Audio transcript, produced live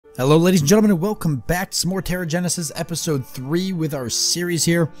Hello ladies and gentlemen, and welcome back to some more Terra Genesis episode 3 with our series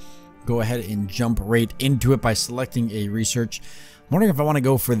here. Go ahead and jump right into it by selecting a research. I'm wondering if I want to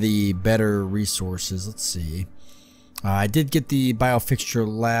go for the better resources. Let's see. I did get the biofixture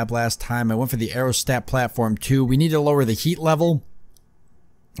lab last time. I went for the aerostat platform too. We need to lower the heat level,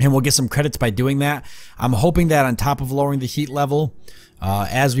 and we'll get some credits by doing that. I'm hoping that on top of lowering the heat level,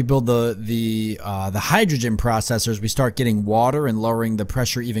 as we build the hydrogen processors, we start getting water and lowering the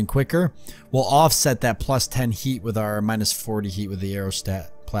pressure even quicker. We'll offset that plus 10 heat with our minus 40 heat with the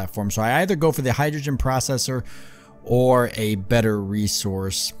aerostat platform. So I either go for the hydrogen processor or a better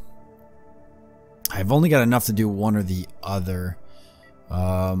resource. I've only got enough to do one or the other.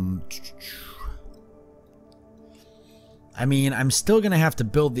 I mean, I'm still going to have to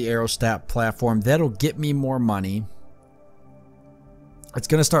build the aerostat platform. That'll get me more money. It's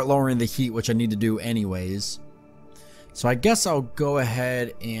going to start lowering the heat, which I need to do anyways. So I guess I'll go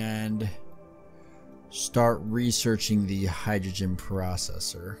ahead and start researching the hydrogen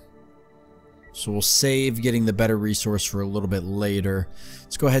processor. So we'll save getting the better resource for a little bit later.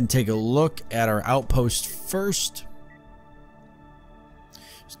 Let's go ahead and take a look at our outpost first.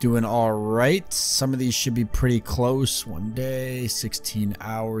 It's doing all right. Some of these should be pretty close. 1 day, 16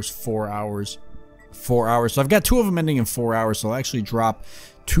 hours, 4 hours. 4 hours. So I've got 2 of them ending in 4 hours, so I'll actually drop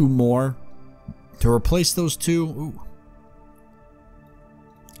 2 more to replace those 2. Ooh.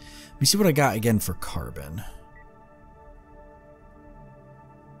 Let me see what I got again for carbon.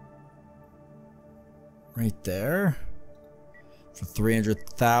 Right there. For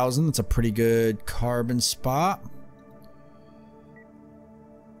 300,000. It's a pretty good carbon spot.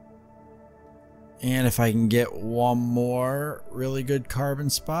 And if I can get one more really good carbon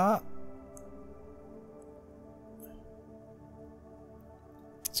spot.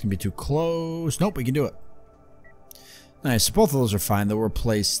 It's going to be too close. Nope, we can do it. Nice. Both of those are fine. They'll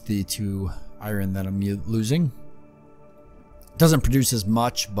replace the 2 iron that I'm losing. Doesn't produce as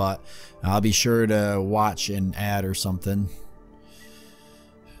much, but I'll be sure to watch and add or something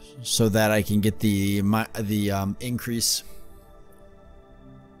so that I can get the increase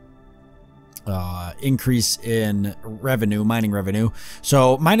in revenue, mining revenue.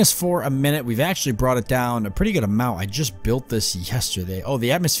 So -4 a minute. We've actually brought it down a pretty good amount. I just built this yesterday. Oh,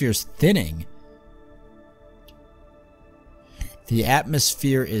 the atmosphere is thinning. The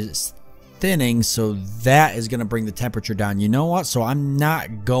atmosphere is thinning, so that is going to bring the temperature down. You know what? So I'm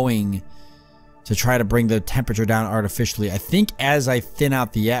not going to try to bring the temperature down artificially. I think as I thin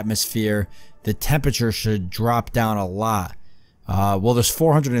out the atmosphere, the temperature should drop down a lot. Well, there's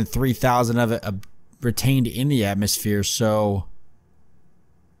 403,000 of it retained in the atmosphere, so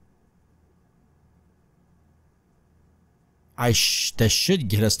that should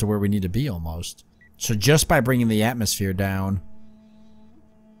get us to where we need to be almost. So just by bringing the atmosphere down,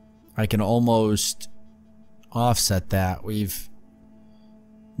 I can almost offset that. We've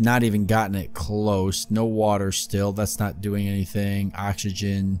not even gotten it close. No water still. That's not doing anything.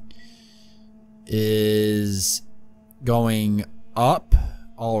 Oxygen is going up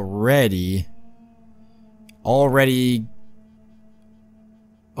already a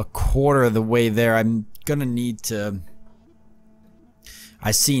quarter of the way there. I'm gonna need to,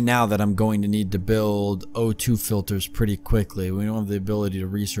 I see now that I'm going to need to build O2 filters pretty quickly. We don't have the ability to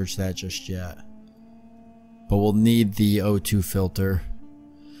research that just yet, but we'll need the O2 filter.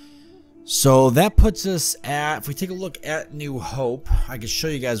 So that puts us at, if we take a look at New Hope, I can show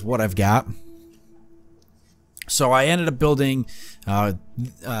you guys what I've got. So I ended up building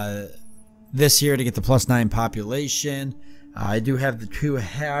this here to get the +9 population. I do have the 2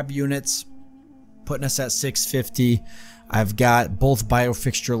 hab units putting us at 650. I've got both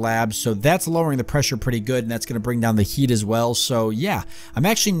biofixture labs, so that's lowering the pressure pretty good, and that's going to bring down the heat as well. So yeah, I'm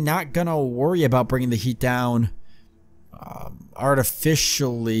actually not going to worry about bringing the heat down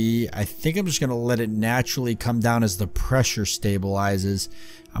artificially. I think I'm just going to let it naturally come down as the pressure stabilizes.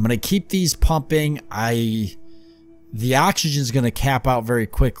 I'm going to keep these pumping. The oxygen is going to cap out very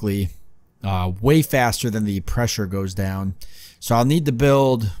quickly, way faster than the pressure goes down. So I'll need to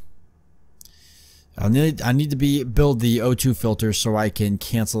build. I need to build the O2 filter so I can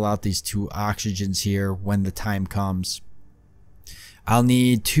cancel out these 2 oxygens here when the time comes. I'll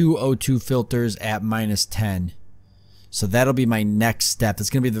need 2 O2 filters at -10. So that'll be my next step. That's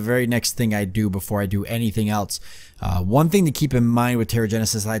going to be the very next thing I do before I do anything else. One thing to keep in mind with Terra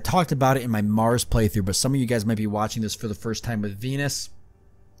Genesis, I talked about it in my Mars playthrough, but some of you guys might be watching this for the first time with Venus.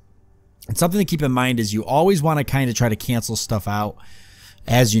 And something to keep in mind is you always want to kind of try to cancel stuff out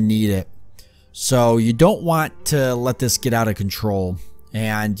as you need it. So you don't want to let this get out of control.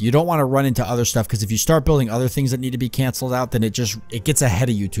 And you don't want to run into other stuff, because if you start building other things that need to be canceled out, then it gets ahead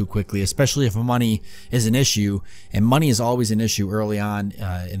of you too quickly, especially if money is an issue. And money is always an issue early on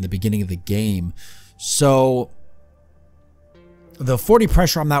in the beginning of the game. So the 40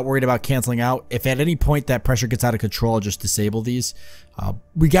 pressure, I'm not worried about canceling out. If at any point that pressure gets out of control, I'll just disable these.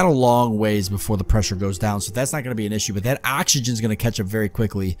 We got a long ways before the pressure goes down, so that's not going to be an issue. But that oxygen is going to catch up very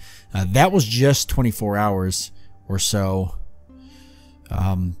quickly. That was just 24 hours or so.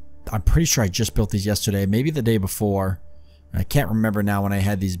 I'm pretty sure I just built these yesterday, maybe the day before. I can't remember now when I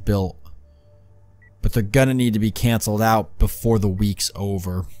had these built. But they're going to need to be canceled out before the week's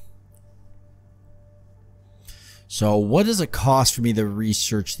over. So what does it cost for me to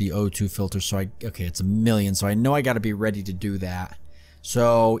research the O2 filter? So okay, it's $1 million, so I know I got to be ready to do that.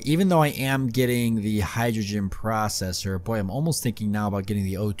 So even though I am getting the hydrogen processor, boy, I'm almost thinking now about getting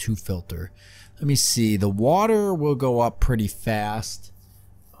the O2 filter. Let me see. The water will go up pretty fast.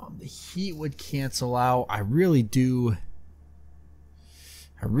 The heat would cancel out. I really do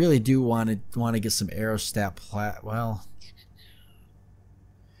want to get some aerostat well,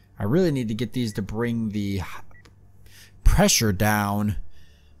 I really need to get these to bring the pressure down.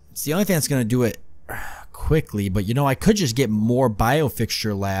 It's the only thing that's going to do it quickly. But you know, I could just get more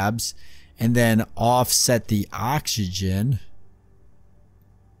biofixture labs and then offset the oxygen.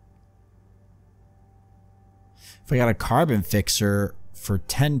 If I got a carbon fixer for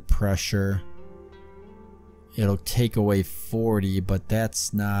 10 pressure, it'll take away 40, but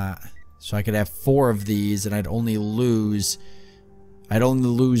that's not. So I could have 4 of these and I'd only lose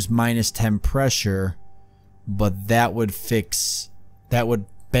minus 10 pressure, but that would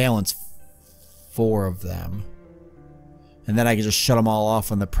balance 4 of them. And then I could just shut them all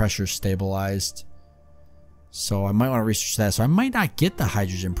off when the pressure's stabilized. So I might want to research that. So I might not get the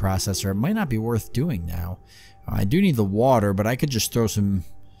hydrogen processor. It might not be worth doing now. I do need the water, but I could just throw some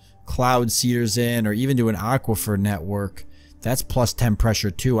cloud seeders in, or even do an aquifer network. That's plus 10 pressure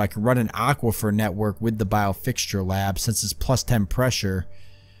too. I can run an aquifer network with the biofixture lab. Since it's plus 10 pressure,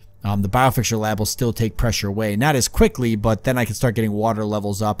 the biofixture lab will still take pressure away. Not as quickly, but then I can start getting water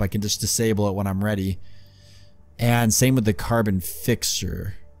levels up. I can just disable it when I'm ready. And same with the carbon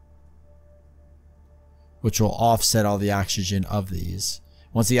fixer, which will offset all the oxygen of these.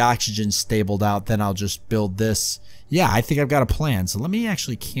 Once the oxygen's stabled out, then I'll just build this. Yeah, I think I've got a plan. So let me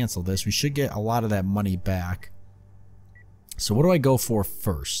actually cancel this. We should get a lot of that money back. So what do I go for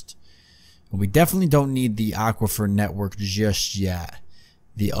first? Well, we definitely don't need the aquifer network just yet.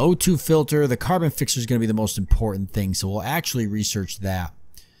 The O2 filter, the carbon fixer is going to be the most important thing. So we'll actually research that.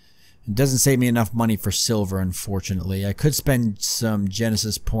 It doesn't save me enough money for silver, unfortunately. I could spend some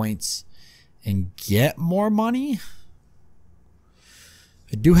Genesis points and get more money.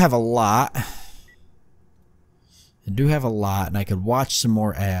 I do have a lot. And I could watch some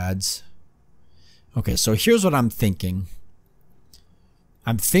more ads. Okay, so here's what I'm thinking.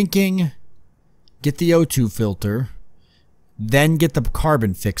 I'm thinking get the O2 filter, then get the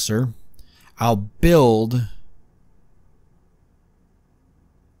carbon fixer. I'll build,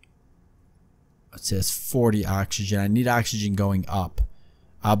 it says 40 oxygen. I need oxygen going up.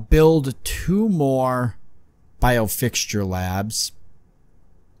 I'll build 2 more biofixture labs.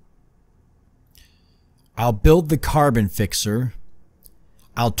 I'll build the carbon fixer.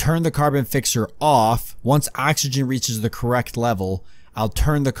 I'll turn the carbon fixer off. Once oxygen reaches the correct level, I'll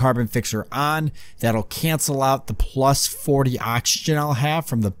turn the carbon fixer on. That'll cancel out the plus 40 oxygen I'll have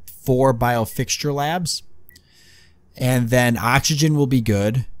from the 4 biofixture labs. And then oxygen will be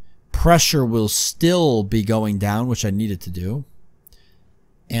good. Pressure will still be going down, which I needed to do.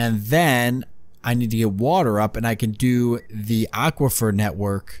 And then I need to get water up, and I can do the aquifer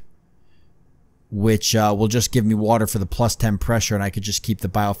network, which will just give me water for the plus 10 pressure, and I could just keep the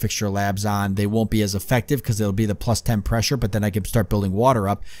biofixture labs on. They won't be as effective because it'll be the plus 10 pressure, but then I can start building water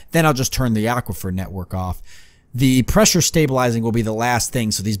up. Then I'll just turn the aquifer network off. The pressure stabilizing will be the last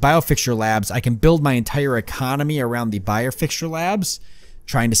thing. So these biofixture labs, I can build my entire economy around the biofixture labs,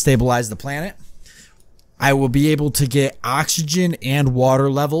 trying to stabilize the planet. I will be able to get oxygen and water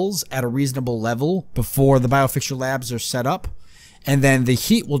levels at a reasonable level before the biofixture labs are set up. And then the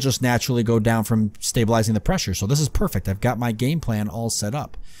heat will just naturally go down from stabilizing the pressure. So this is perfect. I've got my game plan all set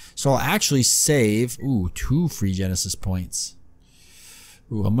up. So I'll actually save 2 free Genesis points.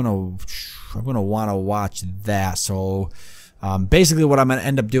 I'm gonna want to watch that. So basically what I'm gonna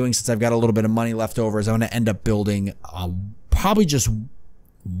end up doing, since I've got a little bit of money left over, is I'm gonna end up building probably just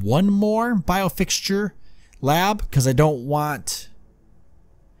 1 more biofixture lab, because I don't want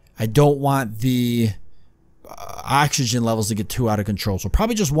the oxygen levels to get too out of control. So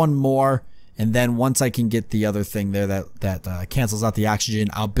probably just 1 more, And then once I can get the other thing there that cancels out the oxygen,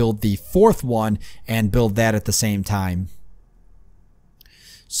 I'll build the fourth one and build that at the same time.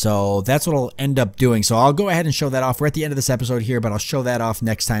 So that's what I'll end up doing. So I'll go ahead and show that off. We're at the end of this episode here, but I'll show that off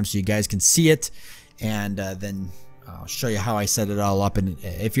next time so you guys can see it. And then I'll show you how I set it all up. And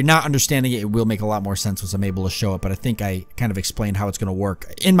if you're not understanding it, it will make a lot more sense once I'm able to show it. But I think I kind of explained how it's going to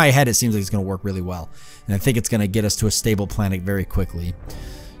work. In my head, it seems like it's going to work really well. And I think it's going to get us to a stable planet very quickly.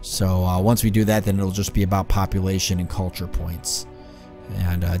 So once we do that, then it'll just be about population and culture points.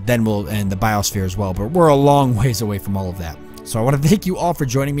 And then and the biosphere as well. But we're a long ways away from all of that. So I want to thank you all for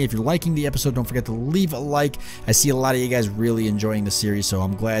joining me. If you're liking the episode, don't forget to leave a like. I see a lot of you guys really enjoying the series, so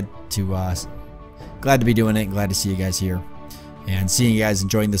I'm glad to be doing it. Glad to see you guys here and seeing you guys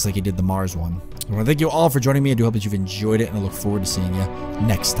enjoying this like you did the Mars one. I want to thank you all for joining me. I do hope that you've enjoyed it, and I look forward to seeing you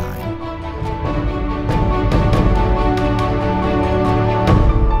next time.